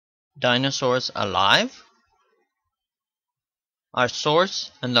Dinosaurs alive? Our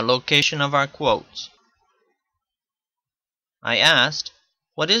source and the location of our quotes. I asked,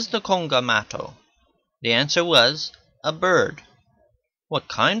 "What is the Congamato?" The answer was, "A bird." "What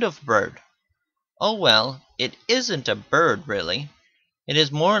kind of bird?" "Oh well, it isn't a bird really. It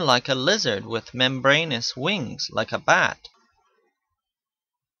is more like a lizard with membranous wings like a bat."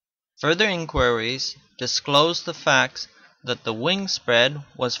 Further inquiries disclosed the facts that the wing spread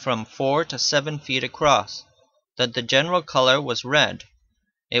was from 4 to 7 feet across, that the general color was red.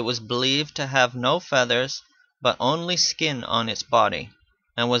 It was believed to have no feathers but only skin on its body,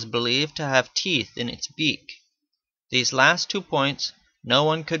 and was believed to have teeth in its beak. These last 2 points no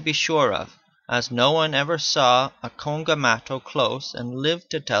one could be sure of, as no one ever saw a Congamato close and lived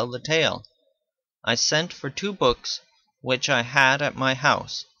to tell the tale. I sent for 2 books which I had at my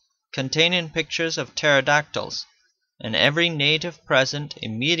house, containing pictures of pterodactyls, and every native present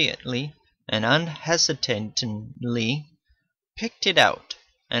immediately and unhesitatingly picked it out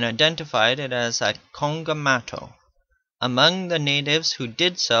and identified it as a Congamato. Among the natives who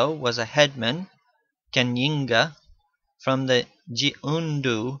did so was a headman, Kenyinga, from the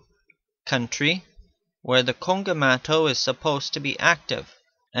Jiundu country, where the Congamato is supposed to be active,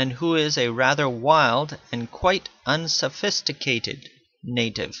 and who is a rather wild and quite unsophisticated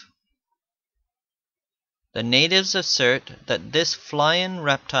native. The natives assert that this flying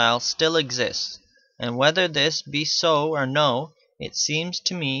reptile still exists, and whether this be so or no, it seems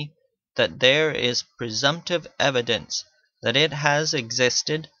to me that there is presumptive evidence that it has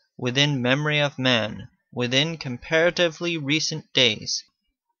existed within memory of man, within comparatively recent days.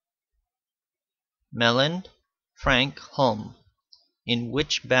 Melland, Frank Hulme, In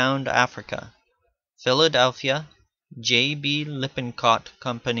Witch-Bound Africa, Philadelphia, J. B. Lippincott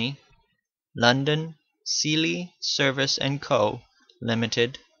Company, London, Seeley Service & Co.,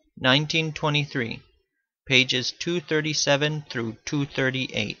 Limited, 1923, pages 237 through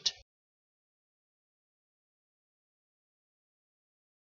 238.